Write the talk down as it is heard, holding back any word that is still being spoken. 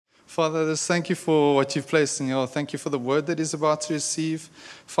Father, I just thank you for what you've placed in your. Thank you for the word that he's about to receive.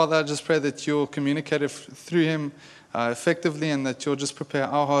 Father, I just pray that you'll communicate it through him effectively, and that you'll just prepare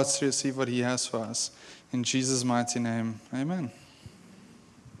our hearts to receive what he has for us. In Jesus' mighty name, amen.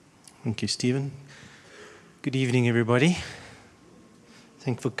 Thank you, Stephen. Good evening, everybody.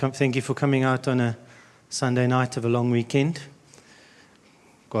 Thank you for coming out on a Sunday night of a long weekend.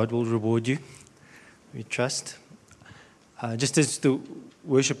 God will reward you, we trust. Just as the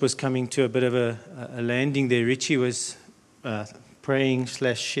worship was coming to a bit of a landing there, Richie was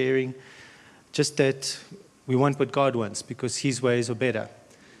praying/sharing just that we want what God wants because his ways are better.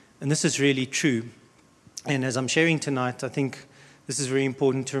 And this is really true. And as I'm sharing tonight, I think this is very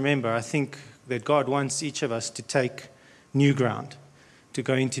important to remember. I think that God wants each of us to take new ground, to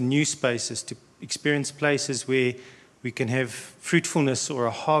go into new spaces, to experience places where we can have fruitfulness or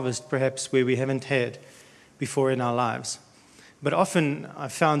a harvest perhaps where we haven't had before in our lives. But often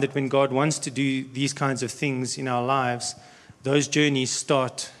I've found that when God wants to do these kinds of things in our lives, those journeys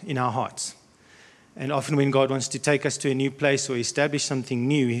start in our hearts. And often when God wants to take us to a new place or establish something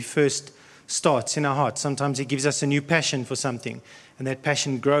new, he first starts in our hearts. Sometimes he gives us a new passion for something, and that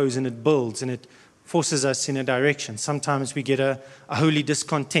passion grows and it builds and it forces us in a direction. Sometimes we get a holy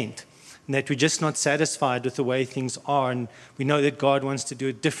discontent, and that we're just not satisfied with the way things are, and we know that God wants to do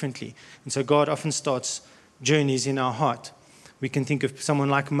it differently. And so God often starts journeys in our heart. We can think of someone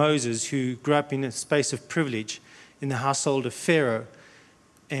like Moses, who grew up in a space of privilege in the household of Pharaoh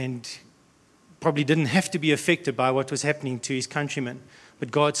and probably didn't have to be affected by what was happening to his countrymen. But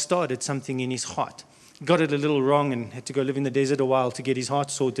God started something in his heart. He got it a little wrong and had to go live in the desert a while to get his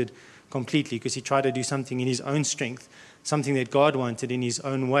heart sorted completely, because he tried to do something in his own strength, something that God wanted in his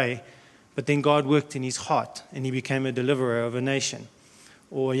own way. But then God worked in his heart and he became a deliverer of a nation.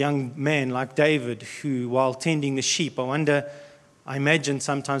 Or a young man like David, who, while tending the sheep, I imagine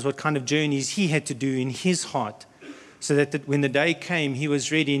sometimes what kind of journeys he had to do in his heart, so that when the day came, he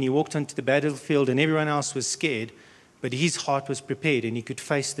was ready and he walked onto the battlefield and everyone else was scared, but his heart was prepared and he could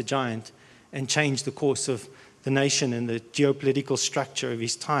face the giant and change the course of the nation and the geopolitical structure of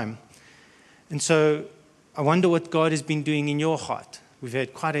his time. And so I wonder what God has been doing in your heart. We've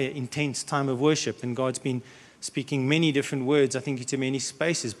had quite an intense time of worship, and God's been speaking many different words, I think, into many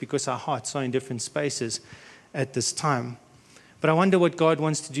spaces, because our hearts are in different spaces at this time. But I wonder what God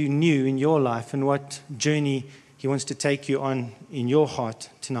wants to do new in your life and what journey he wants to take you on in your heart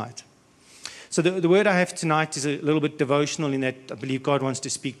tonight. So the word I have tonight is a little bit devotional, in that I believe God wants to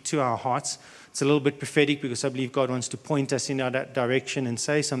speak to our hearts. It's a little bit prophetic because I believe God wants to point us in that direction and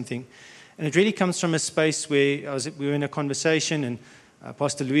say something. And it really comes from a space where we were in a conversation, and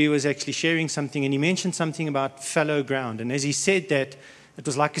Pastor Louis was actually sharing something, and he mentioned something about fallow ground. And as he said that, it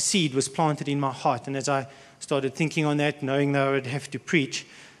was like a seed was planted in my heart. And as I started thinking on that, knowing that I would have to preach,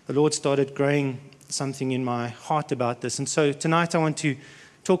 the Lord started growing something in my heart about this. And so tonight I want to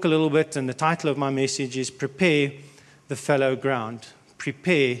talk a little bit, and the title of my message is Prepare the Fallow Ground.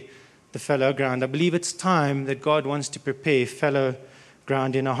 Prepare the fallow ground. I believe it's time that God wants to prepare fallow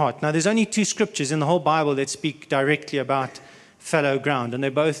ground in our heart. Now, there's only 2 scriptures in the whole Bible that speak directly about fallow ground, and they're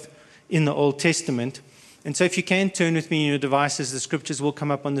both in the Old Testament. And so if you can turn with me in your devices, the scriptures will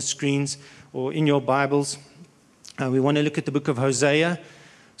come up on the screens or in your Bibles. We want to look at the book of Hosea.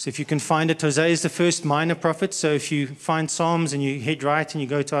 So if you can find it, Hosea is the first minor prophet. So if you find Psalms and you head right and you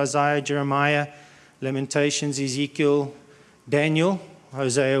go to Isaiah, Jeremiah, Lamentations, Ezekiel, Daniel,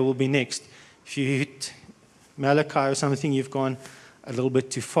 Hosea will be next. If you hit Malachi or something, you've gone a little bit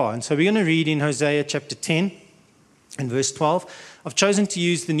too far. And so we're going to read in Hosea chapter 10 and verse 12. I've chosen to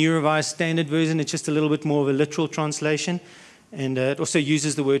use the New Revised Standard Version. It's just a little bit more of a literal translation. And it also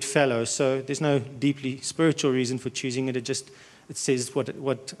uses the word fallow. So there's no deeply spiritual reason for choosing it. It says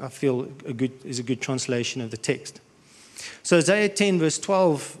what I feel is a good translation of the text. So Hosea 10 verse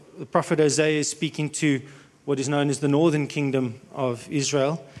 12, the prophet Hosea is speaking to what is known as the northern kingdom of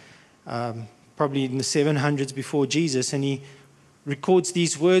Israel, probably in the 700s before Jesus. And he records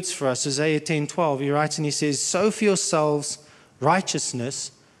these words for us. Hosea 10:12, he writes and he says, "Sow for yourselves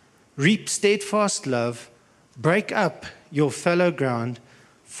righteousness, reap steadfast love, break up your fallow ground,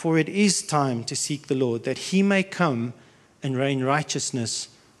 for it is time to seek the Lord, that he may come and rain righteousness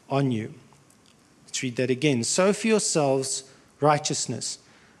on you." Let's read that again. "Sow for yourselves righteousness,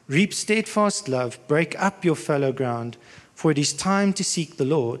 reap steadfast love, break up your fallow ground, for it is time to seek the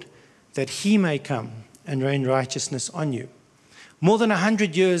Lord, that he may come and rain righteousness on you." More than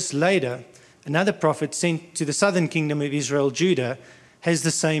 100 years later, another prophet sent to the southern kingdom of Israel, Judah, has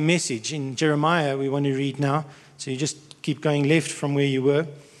the same message. In Jeremiah, we want to read now, so you just keep going left from where you were.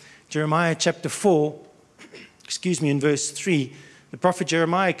 Jeremiah chapter 4, in verse 3, The prophet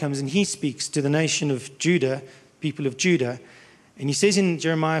Jeremiah comes and he speaks to the nation of Judah, people of Judah. And he says in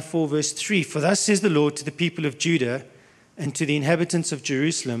Jeremiah 4 verse 3, "For thus says the Lord to the people of Judah and to the inhabitants of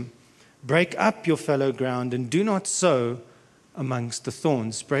Jerusalem, break up your fallow ground and do not sow amongst the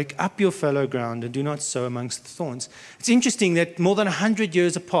thorns." Break up your fallow ground and do not sow amongst the thorns. It's interesting that more than 100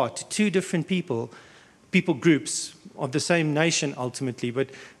 years apart, two different people groups of the same nation ultimately, but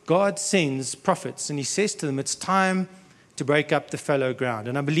God sends prophets and he says to them, it's time to break up the fallow ground.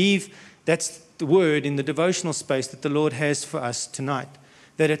 And I believe that's the word in the devotional space that the Lord has for us tonight,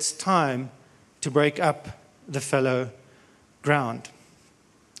 that it's time to break up the fallow ground.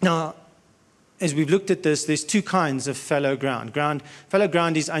 Now, as we've looked at this, there's two kinds of fallow ground. Fallow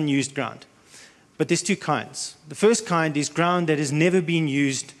ground is unused ground, but there's two kinds. The first kind is ground that has never been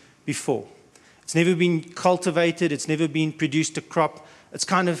used before. It's never been cultivated, it's never been produced a crop. It's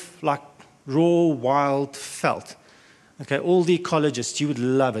kind of like raw, wild veldt. Okay, all the ecologists, you would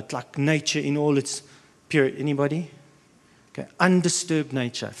love it, like nature in all its purity. Anybody? Okay, undisturbed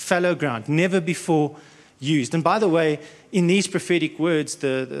nature, fallow ground, never before used. And by the way, in these prophetic words,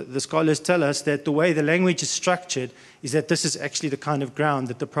 the scholars tell us that the way the language is structured is that this is actually the kind of ground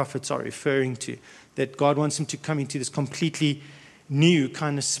that the prophets are referring to, that God wants them to come into this completely new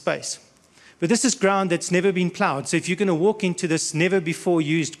kind of space. But this is ground that's never been plowed. So if you're going to walk into this never before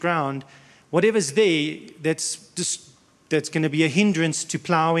used ground, whatever's there that's going to be a hindrance to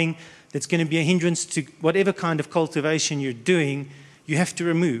plowing, that's going to be a hindrance to whatever kind of cultivation you're doing, you have to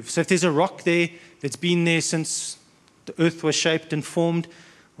remove. So if there's a rock there that's been there since the earth was shaped and formed,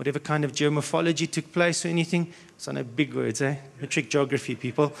 whatever kind of geomorphology took place or anything, it's on big words, Metric geography,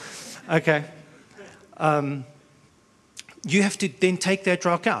 people. Okay. You have to then take that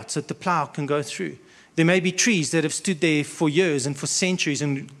rock out so that the plow can go through. There may be trees that have stood there for years and for centuries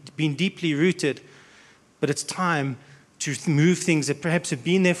and been deeply rooted, but it's time to move things that perhaps have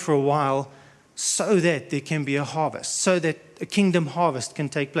been there for a while so that there can be a harvest, so that a kingdom harvest can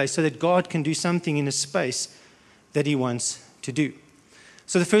take place, so that God can do something in a space that he wants to do.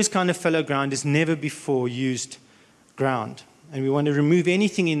 So the first kind of fallow ground is never before used ground. And we want to remove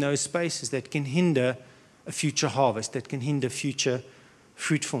anything in those spaces that can hinder a future harvest, that can hinder future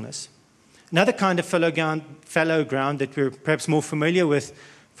fruitfulness. Another kind of fallow ground that we're perhaps more familiar with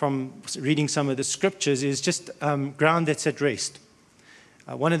from reading some of the scriptures is just ground that's at rest.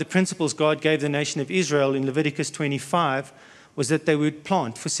 One of the principles God gave the nation of Israel in Leviticus 25 was that they would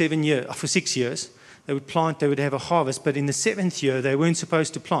plant for 6 years. They would plant, they would have a harvest, but in the 7th year they weren't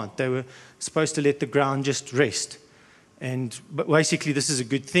supposed to plant. They were supposed to let the ground just rest. But basically this is a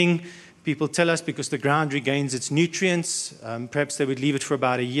good thing. People tell us because the ground regains its nutrients. Perhaps they would leave it for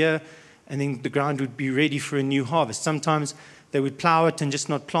about a year, and then the ground would be ready for a new harvest. Sometimes they would plow it and just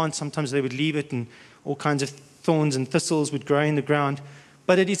not plant. Sometimes they would leave it, and all kinds of thorns and thistles would grow in the ground.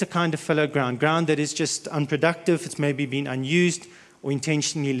 But it is a kind of fallow ground that is just unproductive. It's maybe been unused or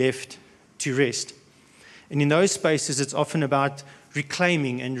intentionally left to rest. And in those spaces, it's often about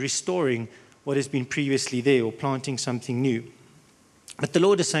reclaiming and restoring what has been previously there or planting something new. But the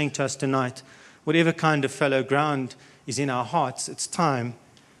Lord is saying to us tonight, whatever kind of fallow ground is in our hearts, it's time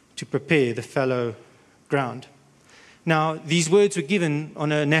to prepare the fallow ground. Now, these words were given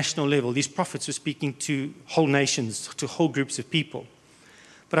on a national level. These prophets were speaking to whole nations, to whole groups of people.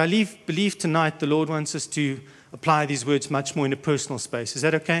 But I believe tonight the Lord wants us to apply these words much more in a personal space. Is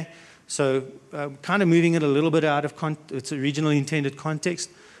that okay? So kind of moving it a little bit out of its original intended context.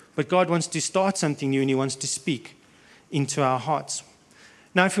 But God wants to start something new, and he wants to speak into our hearts.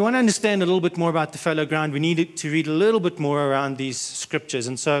 Now, if you want to understand a little bit more about the fallow ground, we need to read a little bit more around these scriptures.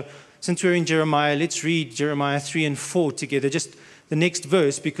 And so, since we're in Jeremiah, let's read Jeremiah 3 and 4 together, just the next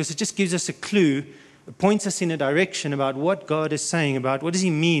verse, because it just gives us a clue. It points us in a direction about what God is saying, about what does he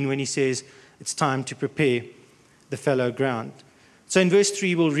mean when he says it's time to prepare the fallow ground. So in verse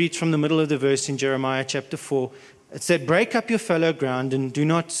 3, we'll read from the middle of the verse in Jeremiah chapter 4. It said, "Break up your fallow ground and do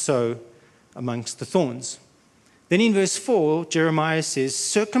not sow amongst the thorns." Then in verse 4, Jeremiah says,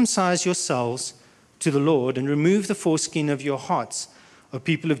 "Circumcise yourselves to the Lord and remove the foreskin of your hearts, O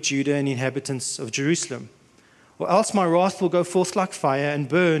people of Judah and inhabitants of Jerusalem. Or else my wrath will go forth like fire and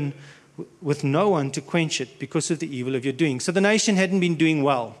burn with no one to quench it because of the evil of your doing." So the nation hadn't been doing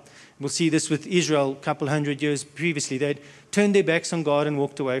well. We'll see this with Israel a couple hundred years previously. They'd turned their backs on God and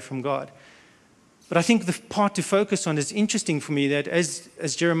walked away from God. But I think the part to focus on is interesting for me, that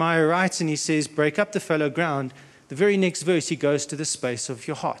as Jeremiah writes and he says, break up the fallow ground, the very next verse he goes to the space of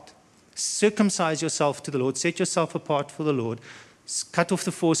your heart. Circumcise yourself to the Lord, set yourself apart for the Lord, cut off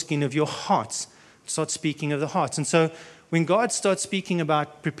the foreskin of your hearts, start speaking of the hearts. And so when God starts speaking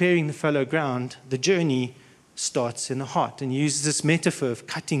about preparing the fallow ground, the journey starts in the heart, and he uses this metaphor of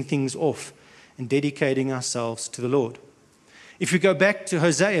cutting things off and dedicating ourselves to the Lord. If we go back to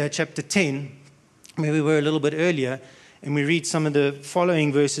Hosea chapter 10, where we were a little bit earlier, and we read some of the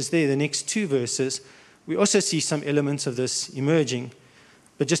following verses there, the next two verses, we also see some elements of this emerging.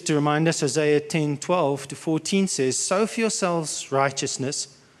 But just to remind us, Hosea 10:12 to 14 says, "Sow for yourselves righteousness,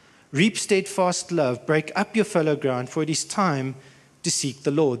 reap steadfast love, break up your fallow ground, for it is time to seek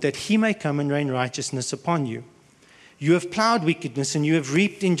the Lord, that he may come and rain righteousness upon you. You have plowed wickedness, and you have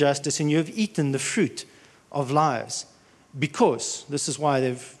reaped injustice, and you have eaten the fruit of lies. Because," this is why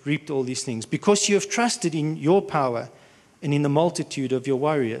they've reaped all these things, "because you have trusted in your power and in the multitude of your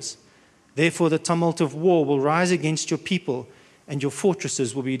warriors. Therefore the tumult of war will rise against your people, and your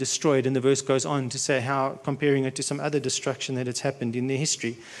fortresses will be destroyed." And the verse goes on to say how, comparing it to some other destruction that has happened in their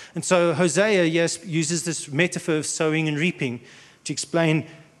history. And so Hosea, yes, uses this metaphor of sowing and reaping to explain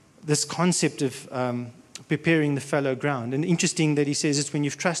this concept of preparing the fallow ground. And interesting that he says it's when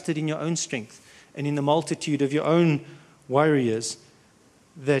you've trusted in your own strength and in the multitude of your own warriors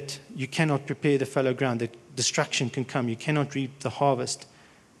that you cannot prepare the fallow ground, that destruction can come. You cannot reap the harvest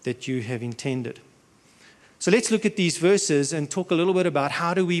that you have intended. So let's look at these verses and talk a little bit about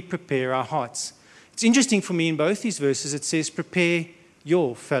how do we prepare our hearts. It's interesting for me in both these verses, it says prepare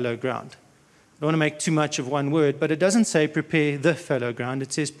your fallow ground. I don't want to make too much of one word, but it doesn't say prepare the fallow ground.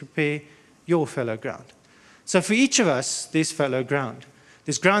 It says prepare your fallow ground. So for each of us, there's fallow ground.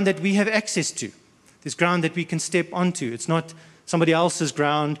 There's ground that we have access to. There's ground that we can step onto. It's not somebody else's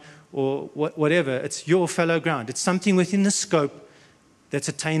ground or whatever. It's your fallow ground. It's something within the scope that's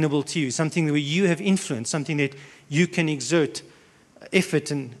attainable to you, something where you have influence, something that you can exert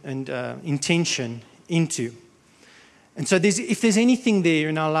effort and intention into. And so if there's anything there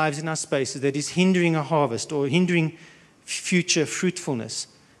in our lives, in our spaces, that is hindering a harvest or hindering future fruitfulness,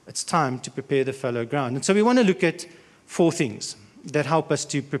 it's time to prepare the fallow ground. And so we want to look at 4 things that help us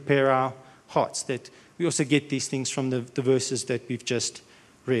to prepare our hearts, that we also get these things from the verses that we've just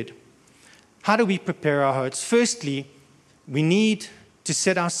read. How do we prepare our hearts? Firstly, we need to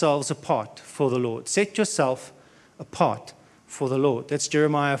set ourselves apart for the Lord. Set yourself apart for the Lord. That's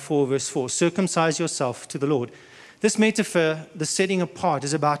Jeremiah 4, verse 4. Circumcise yourself to the Lord. This metaphor, the setting apart,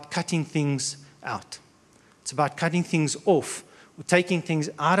 is about cutting things out. It's about cutting things off, or taking things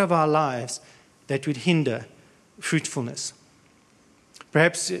out of our lives that would hinder fruitfulness.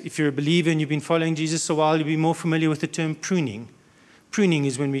 Perhaps if you're a believer and you've been following Jesus a while, you'll be more familiar with the term pruning. Pruning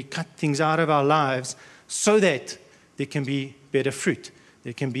is when we cut things out of our lives so that there can be better fruit.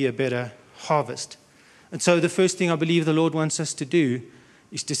 There can be a better harvest. And so the first thing I believe the Lord wants us to do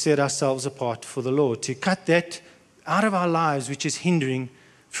is to set ourselves apart for the Lord, to cut that out of our lives which is hindering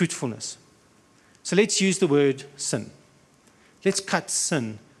fruitfulness. So let's use the word sin. Let's cut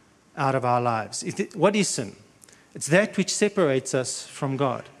sin out of our lives. What is sin? It's that which separates us from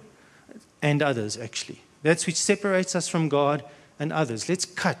God and others, actually. That's which separates us from God and others. Let's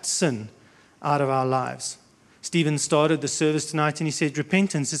cut sin out of our lives. Stephen started the service tonight and he said,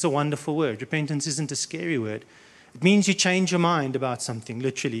 repentance is a wonderful word. Repentance isn't a scary word. It means you change your mind about something,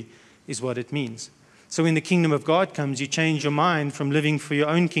 literally, is what it means. So when the kingdom of God comes, you change your mind from living for your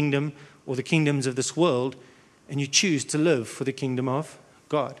own kingdom or the kingdoms of this world, and you choose to live for the kingdom of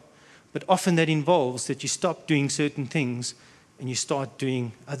God. But often that involves that you stop doing certain things and you start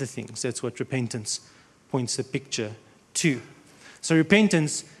doing other things. That's what repentance points the picture to. So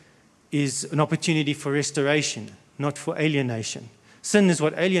repentance is an opportunity for restoration, not for alienation. Sin is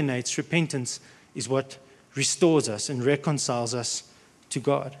what alienates. Repentance is what restores us and reconciles us to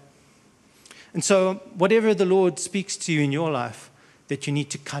God. And so whatever the Lord speaks to you in your life that you need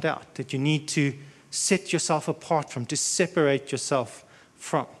to cut out, that you need to set yourself apart from, to separate yourself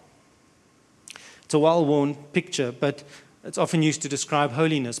from. It's a well-worn picture, but it's often used to describe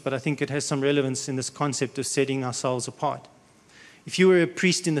holiness, but I think it has some relevance in this concept of setting ourselves apart. If you were a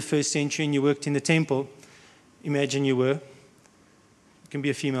priest in the first century and you worked in the temple, imagine you were. You can be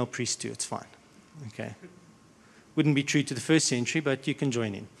a female priest too, it's fine. Okay. Wouldn't be true to the first century, but you can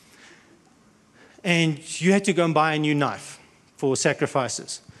join in. And you had to go and buy a new knife for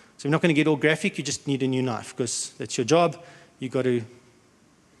sacrifices. So we're not going to get all graphic, you just need a new knife because that's your job. You've got to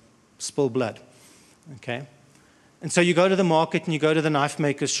spill blood. Okay? And so you go to the market and you go to the knife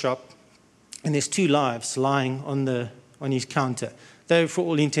maker's shop, and there's 2 knives lying on his counter. They're, for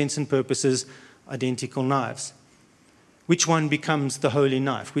all intents and purposes, identical knives. Which one becomes the holy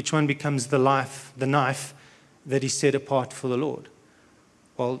knife? Which one becomes the knife that is set apart for the Lord?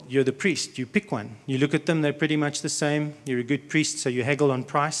 Well, you're the priest. You pick one. You look at them, they're pretty much the same. You're a good priest, so you haggle on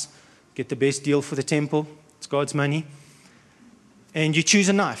price, get the best deal for the temple. It's God's money. And you choose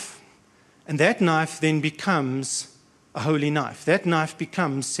a knife. And that knife then becomes a holy knife. That knife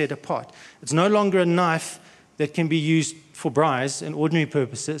becomes set apart. It's no longer a knife that can be used for braais and ordinary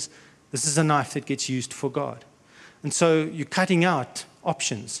purposes. This is a knife that gets used for God. And so you're cutting out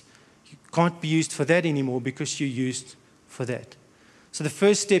options. You can't be used for that anymore because you're used for that. So the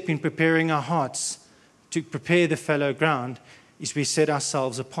first step in preparing our hearts to prepare the fallow ground is we set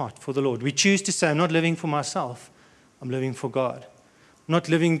ourselves apart for the Lord. We choose to say, I'm not living for myself, I'm living for God. I'm not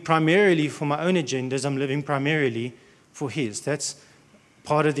living primarily for my own agendas, I'm living primarily for His. That's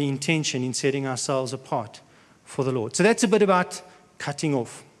part of the intention in setting ourselves apart for the Lord. So that's a bit about cutting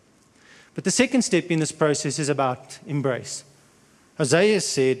off. But the second step in this process is about embrace. Hosea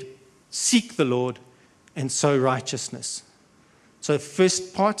said, seek the Lord and sow righteousness. So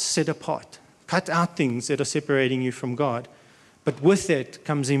first part, set apart. Cut out things that are separating you from God. But with that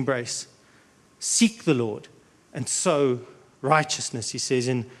comes embrace. Seek the Lord and sow righteousness, he says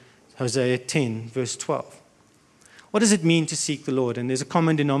in Hosea 10, verse 12. What does it mean to seek the Lord? And there's a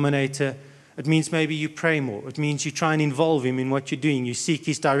common denominator. It means maybe you pray more. It means you try and involve Him in what you're doing. You seek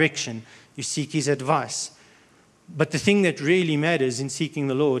His direction. You seek His advice. But the thing that really matters in seeking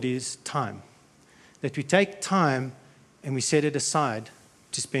the Lord is time. That we take time and we set it aside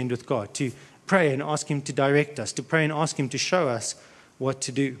to spend with God, to pray and ask Him to direct us, to pray and ask Him to show us what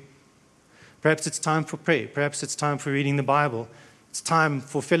to do. Perhaps it's time for prayer. Perhaps it's time for reading the Bible. It's time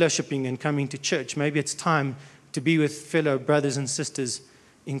for fellowshipping and coming to church. Maybe it's time to be with fellow brothers and sisters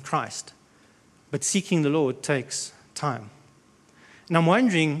in Christ. But seeking the Lord takes time. And I'm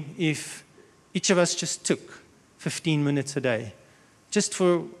wondering if each of us just took 15 minutes a day, just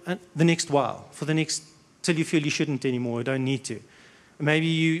for the next while, till you feel you shouldn't anymore, don't need to. Maybe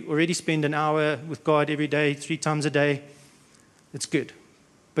you already spend an hour with God every day, 3 times a day. It's good.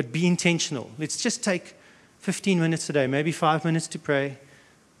 But be intentional. Let's just take 15 minutes a day, maybe 5 minutes to pray,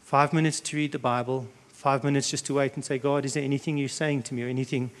 5 minutes to read the Bible, 5 minutes just to wait and say, God, is there anything you're saying to me or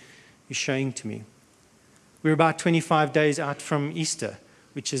anything you're showing to me? We're about 25 days out from Easter,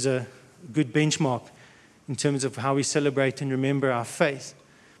 which is a good benchmark in terms of how we celebrate and remember our faith.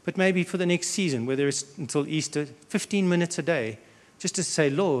 But maybe for the next season, whether it's until Easter, 15 minutes a day, just to say,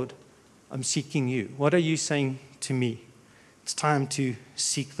 Lord, I'm seeking you. What are you saying to me? It's time to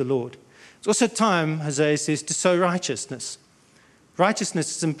seek the Lord. It's also time, Hosea says, to sow righteousness. Righteousness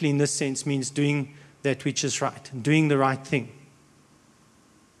simply in this sense means doing that which is right, and doing the right thing.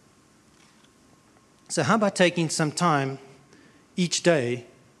 So how about taking some time each day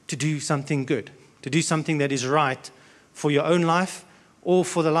to do something good, to do something that is right for your own life or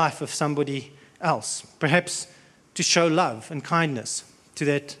for the life of somebody else? Perhaps to show love and kindness to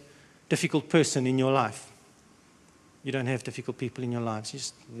that difficult person in your life. You don't have difficult people in your lives. You're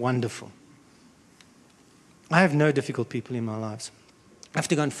just wonderful. I have no difficult people in my lives. I have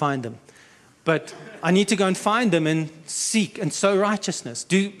to go and find them. But I need to go and find them and seek and sow righteousness,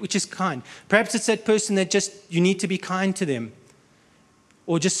 do which is kind. Perhaps it's that person that just you need to be kind to them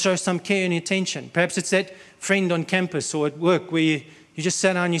or just show some care and attention. Perhaps it's that friend on campus or at work where you just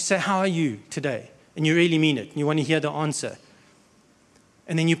sit down and you say, how are you today? And you really mean it. And you want to hear the answer.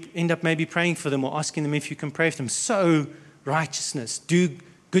 And then you end up maybe praying for them or asking them if you can pray for them. Sow righteousness. Do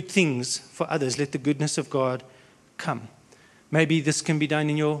good things for others. Let the goodness of God come. Maybe this can be done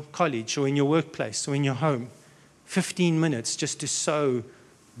in your college or in your workplace or in your home. 15 minutes just to sow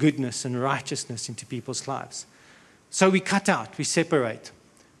goodness and righteousness into people's lives. So we cut out, we separate,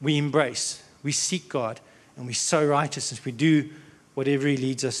 we embrace, we seek God, and we sow righteousness. We do whatever He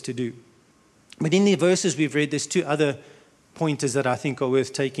leads us to do. But in the verses we've read, there's 2 other pointers that I think are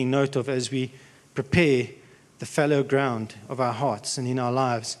worth taking note of as we prepare the fallow ground of our hearts and in our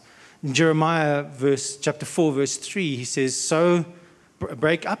lives. In Jeremiah chapter 4, verse 3, he says, so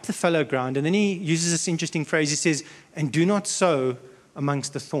break up the fallow ground. And then he uses this interesting phrase. He says, and do not sow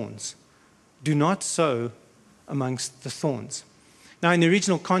amongst the thorns. Do not sow amongst the thorns. Now, in the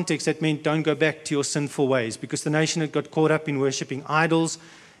original context, that meant don't go back to your sinful ways, because the nation had got caught up in worshipping idols.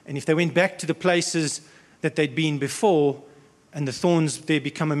 And if they went back to the places that they'd been before, and the thorns there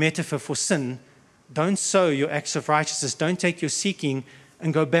become a metaphor for sin, don't sow your acts of righteousness. Don't take your seeking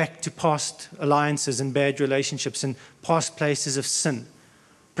and go back to past alliances and bad relationships and past places of sin.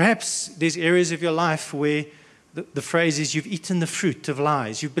 Perhaps there's areas of your life where the phrase is you've eaten the fruit of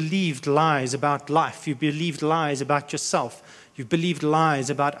lies. You've believed lies about life. You've believed lies about yourself. You've believed lies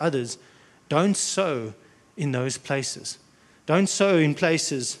about others. Don't sow in those places. Don't sow in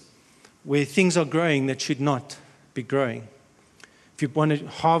places where things are growing that should not be growing. If you want a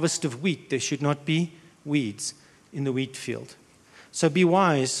harvest of wheat, there should not be weeds in the wheat field. So be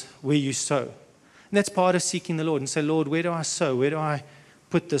wise where you sow. And that's part of seeking the Lord and say, Lord, where do I sow? Where do I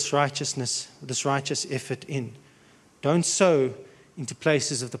put this righteousness, this righteous effort in. Don't sow into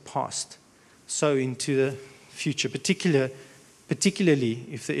places of the past. Sow into the future, particularly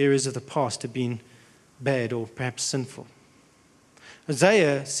if the areas of the past have been bad or perhaps sinful.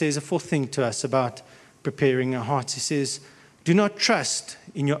 Isaiah says a fourth thing to us about preparing our hearts. He says, do not trust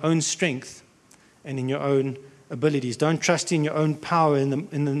in your own strength and in your own abilities. Don't trust in your own power in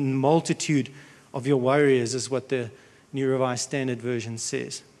the multitude of your warriors, is what the New Revised Standard Version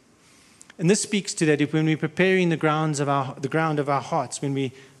says. And this speaks to that if when we're preparing the ground of our hearts, when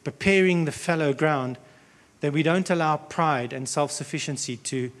we're preparing the fallow ground, that we don't allow pride and self-sufficiency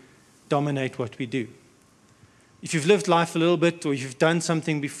to dominate what we do. If you've lived life a little bit or you've done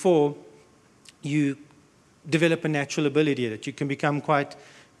something before, you develop a natural ability at it. You can become quite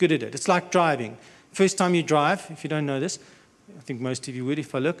good at it. It's like driving. First time you drive, if you don't know this, I think most of you would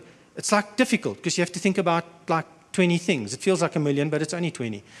if I look, it's like difficult because you have to think about like 20 things. It feels like a million, but it's only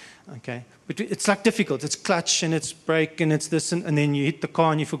 20. Okay, but it's like difficult. It's clutch and it's brake and it's this and then you hit the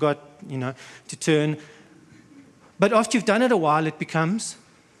car and you forgot, to turn. But after you've done it a while, it becomes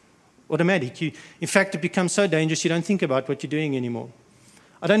automatic. In fact, it becomes so dangerous you don't think about what you're doing anymore.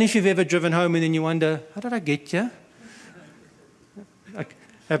 I don't know if you've ever driven home and then you wonder, how did I get here?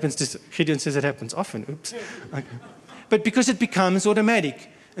 Happens to Gideon says it happens often. Oops. Okay. But because it becomes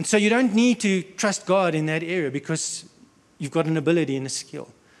automatic. And so you don't need to trust God in that area because you've got an ability and a skill.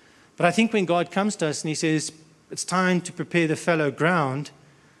 But I think when God comes to us and he says, it's time to prepare the fallow ground,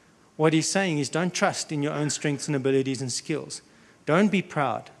 what he's saying is don't trust in your own strengths and abilities and skills. Don't be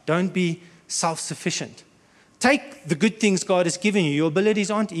proud. Don't be self-sufficient. Take the good things God has given you. Your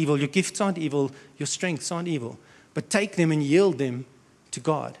abilities aren't evil. Your gifts aren't evil. Your strengths aren't evil. But take them and yield them to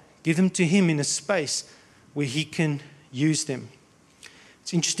God. Give them to him in a space where he can use them.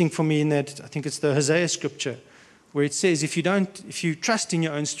 It's interesting for me in that I think it's the Hosea scripture where it says if you trust in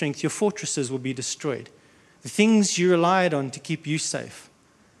your own strength, your fortresses will be destroyed. The things you relied on to keep you safe,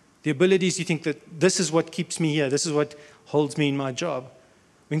 the abilities you think that this is what keeps me here, this is what holds me in my job.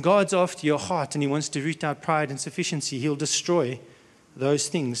 When God's after your heart and he wants to root out pride and sufficiency, he'll destroy those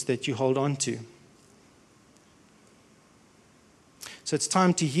things that you hold on to. So it's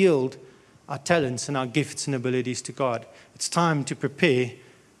time to yield our talents and our gifts and abilities to God. It's time to prepare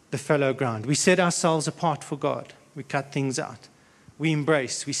the fallow ground. We set ourselves apart for God. We cut things out. We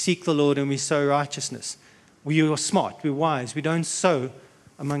embrace, we seek the Lord and we sow righteousness. We are smart, we're wise. We don't sow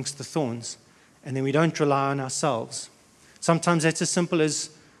amongst the thorns. And then we don't rely on ourselves. Sometimes that's as simple as,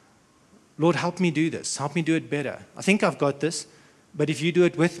 Lord, help me do this. Help me do it better. I think I've got this, but if you do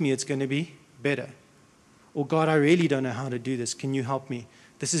it with me, it's going to be better. Or God, I really don't know how to do this. Can you help me?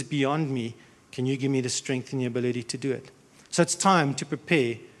 This is beyond me. Can you give me the strength and the ability to do it? So it's time to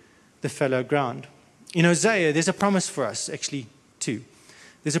prepare the fallow ground. In Hosea, there's a promise for us, actually, too.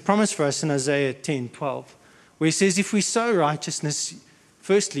 There's a promise for us in Isaiah 10:12, where he says, if we sow righteousness,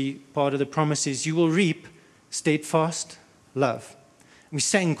 firstly, part of the promise is you will reap steadfast love. We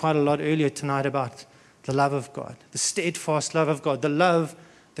sang quite a lot earlier tonight about the love of God, the steadfast love of God, the love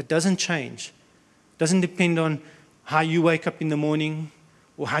that doesn't change, doesn't depend on how you wake up in the morning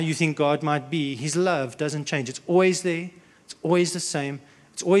or how you think God might be. His love doesn't change. It's always there. It's always the same.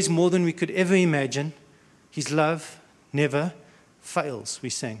 It's always more than we could ever imagine. His love never fails, we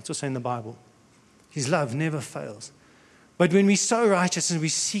sang. It's also in the Bible. His love never fails. But when we sow righteousness and we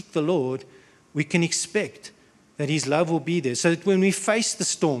seek the Lord, we can expect that his love will be there. So that when we face the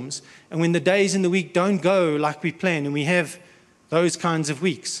storms and when the days in the week don't go like we plan and we have those kinds of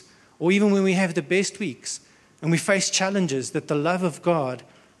weeks, or even when we have the best weeks and we face challenges, that the love of God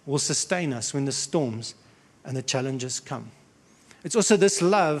will sustain us when the storms and the challenges come. It's also this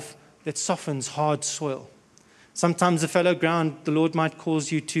love that softens hard soil. Sometimes the fallow ground the Lord might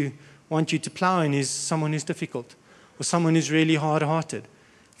want you to plow in is someone who's difficult or someone who's really hard-hearted.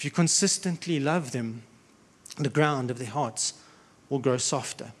 If you consistently love them, the ground of their hearts will grow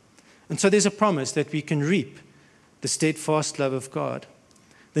softer. And so there's a promise that we can reap the steadfast love of God.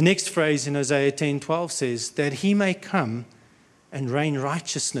 The next phrase in Hosea 10:12 says, that he may come and rain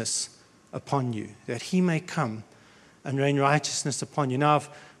righteousness upon you. That he may come and rain righteousness upon you. Now, I've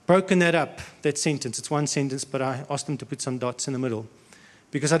broken that up, that sentence. It's one sentence, but I asked them to put some dots in the middle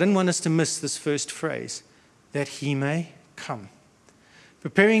because I didn't want us to miss this first phrase, that he may come.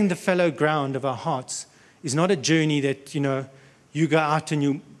 Preparing the fallow ground of our hearts is not a journey that, you go out and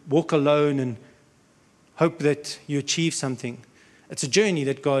you walk alone and hope that you achieve something. It's a journey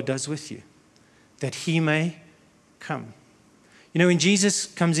that God does with you, that he may come. When Jesus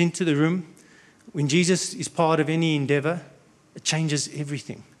comes into the room, when Jesus is part of any endeavor, it changes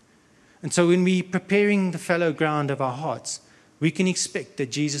everything. And so when we're preparing the fallow ground of our hearts, we can expect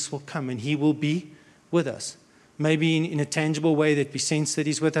that Jesus will come and he will be with us. Maybe in a tangible way that we sense that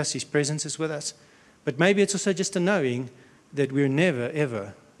he's with us, his presence is with us. But maybe it's also just a knowing that we're never,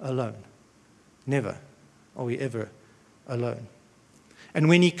 ever alone. Never are we ever alone. And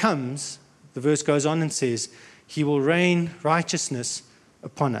when he comes, the verse goes on and says, he will rain righteousness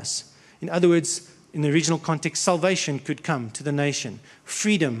upon us. In other words, in the original context, salvation could come to the nation.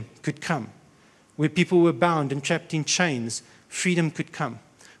 Freedom could come. Where people were bound and trapped in chains, freedom could come.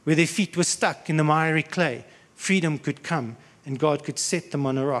 Where their feet were stuck in the miry clay, freedom could come, and God could set them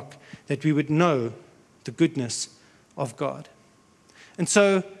on a rock, that we would know the goodness of God. And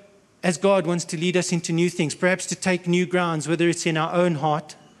so, as God wants to lead us into new things, perhaps to take new grounds, whether it's in our own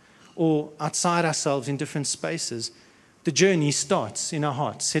heart or outside ourselves in different spaces, the journey starts in our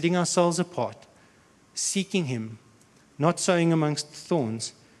hearts, setting ourselves apart, seeking him, not sowing amongst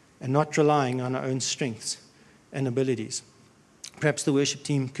thorns, and not relying on our own strengths and abilities. Perhaps the worship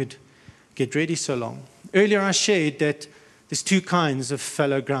team could get ready so long. Earlier I shared that there's two kinds of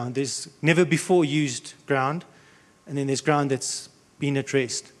fallow ground. There's never before used ground, and then there's ground that's been at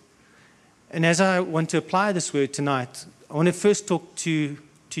rest. And as I want to apply this word tonight, I want to first talk to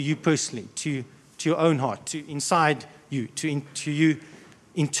you personally, to your own heart, to inside you, to you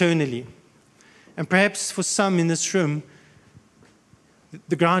internally. And perhaps for some in this room,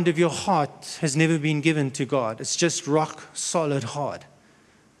 the ground of your heart has never been given to God. It's just rock solid hard.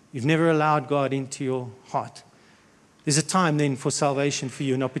 You've never allowed God into your heart. There's a time then for salvation for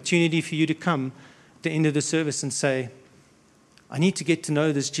you, an opportunity for you to come at the end of the service and say, I need to get to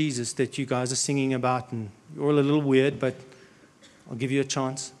know this Jesus that you guys are singing about, and you're all a little weird, but I'll give you a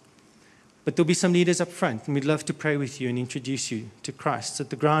chance. But there'll be some leaders up front, and we'd love to pray with you and introduce you to Christ so that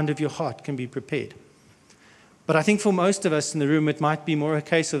the ground of your heart can be prepared. But I think for most of us in the room, it might be more a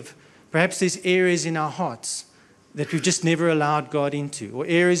case of perhaps there's areas in our hearts that we've just never allowed God into, or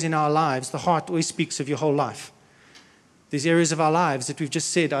areas in our lives. The heart always speaks of your whole life. There's areas of our lives that we've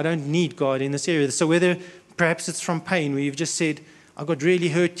just said, I don't need God in this area. So whether perhaps it's from pain, where you've just said, I got really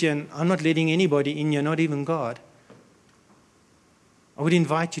hurt here, and I'm not letting anybody in here, not even God. I would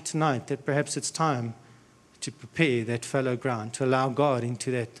invite you tonight that perhaps it's time to prepare that fallow ground, to allow God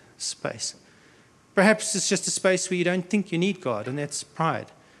into that space. Perhaps it's just a space where you don't think you need God, and that's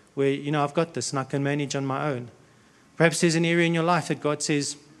pride, where, I've got this and I can manage on my own. Perhaps there's an area in your life that God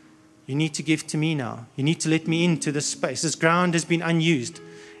says, you need to give to me now. You need to let me into this space. This ground has been unused.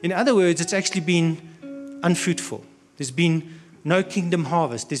 In other words, it's actually been unfruitful. There's been no kingdom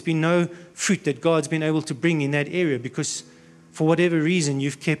harvest. There's been no fruit that God's been able to bring in that area because for whatever reason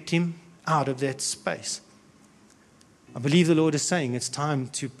you've kept him out of that space. I believe the Lord is saying it's time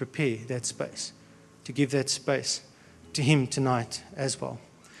to prepare that space, to give that space to him tonight as well.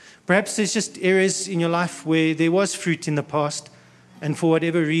 Perhaps there's just areas in your life where there was fruit in the past, and for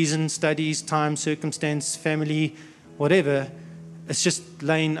whatever reason, studies, time, circumstance, family, whatever, it's just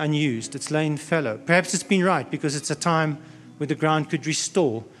lain unused. It's lain fallow. Perhaps it's been right because it's a time where the ground could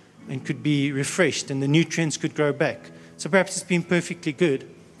restore and could be refreshed and the nutrients could grow back. So perhaps it's been perfectly good.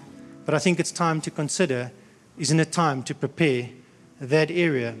 But I think it's time to consider, isn't it time to prepare that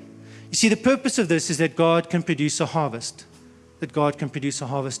area? You see, the purpose of this is that God can produce a harvest, that God can produce a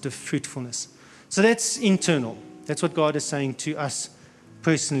harvest of fruitfulness. So that's internal. That's what God is saying to us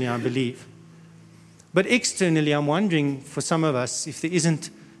personally, I believe. But externally, I'm wondering for some of us if there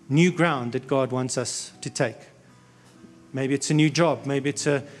isn't new ground that God wants us to take. Maybe it's a new job. Maybe it's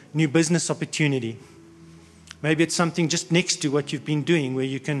a new business opportunity. Maybe it's something just next to what you've been doing where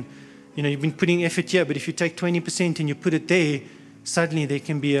you can, you've been putting effort here, but if you take 20% and you put it there, suddenly there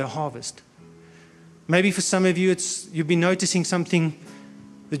can be a harvest. Maybe for some of you, you've been noticing something.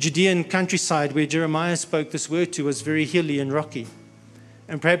 The Judean countryside where Jeremiah spoke this word to was very hilly and rocky.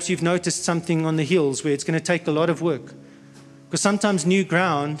 And perhaps you've noticed something on the hills where it's going to take a lot of work. Because sometimes new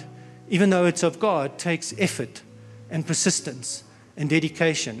ground, even though it's of God, takes effort and persistence and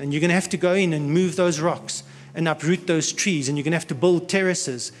dedication. And you're going to have to go in and move those rocks and uproot those trees. And you're going to have to build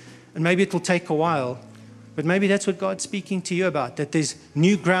terraces. And maybe it will take a while. But maybe that's what God's speaking to you about, that there's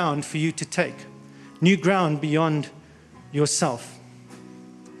new ground for you to take. New ground beyond yourself.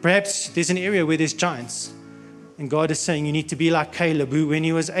 Perhaps there's an area where there's giants. And God is saying you need to be like Caleb, who when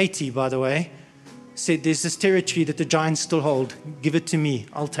he was 80, by the way, said there's this territory that the giants still hold. Give it to me.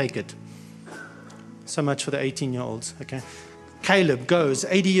 I'll take it. So much for the 18-year-olds. Okay. Caleb goes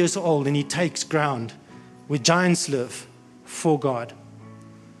 80 years old and he takes ground where giants live for God.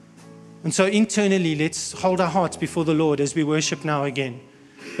 And so internally, let's hold our hearts before the Lord as we worship now again.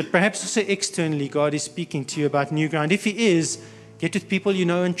 But perhaps also externally, God is speaking to you about new ground. If he is, get with people you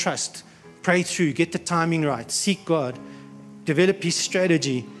know and trust. Pray through. Get the timing right. Seek God. develop His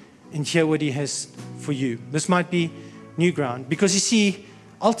strategy and hear what He has for you. This might be new ground. Because you see,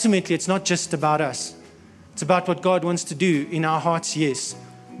 ultimately, it's not just about us. It's about what God wants to do in our hearts, yes,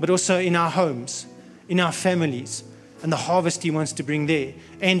 but also in our homes, in our families, and the harvest He wants to bring there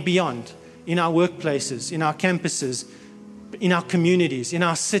and beyond, in our workplaces, in our campuses, in our communities, in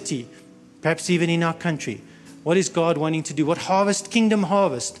our city, perhaps even in our country. What is God wanting to do? What harvest, kingdom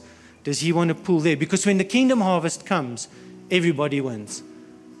harvest, does He want to pull there? Because when the kingdom harvest comes, everybody wins.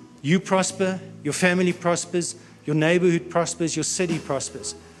 You prosper, your family prospers, your neighborhood prospers, your city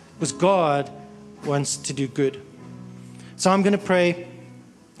prospers. Because God wants to do good. So I'm going to pray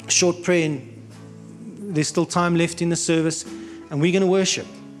a short prayer, and there's still time left in the service, and we're going to worship.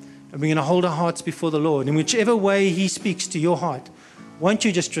 And we're going to hold our hearts before the Lord. In whichever way He speaks to your heart, won't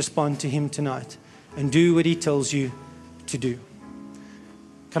you just respond to Him tonight and do what He tells you to do?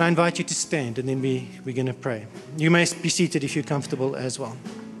 Can I invite you to stand, and then we're going to pray. You may be seated if you're comfortable as well.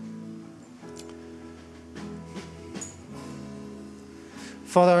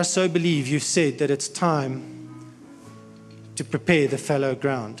 Father, I so believe You've said that it's time to prepare the fallow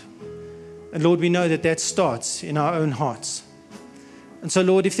ground. And Lord, we know that that starts in our own hearts. And so,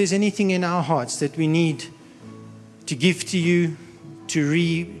 Lord, if there's anything in our hearts that we need to give to You, to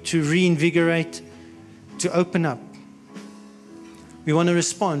reinvigorate, to open up, we want to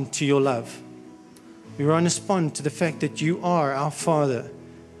respond to Your love. We want to respond to the fact that You are our Father,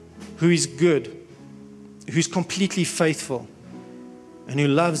 who is good, who's completely faithful, and who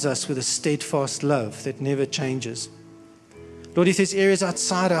loves us with a steadfast love that never changes. Lord, if there's areas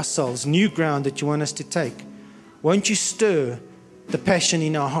outside ourselves, new ground that You want us to take, won't You stir the passion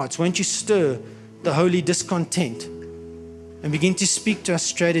in our hearts? Won't You stir the holy discontent and begin to speak to our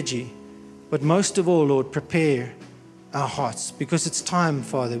strategy? But most of all, Lord, prepare our hearts, because it's time,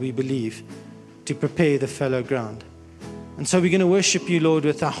 Father, we believe, to prepare the fallow ground. And so we're going to worship You, Lord,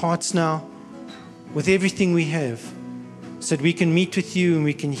 with our hearts now, with everything we have, so that we can meet with You and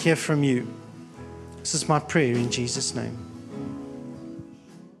we can hear from You. This is my prayer in Jesus' name.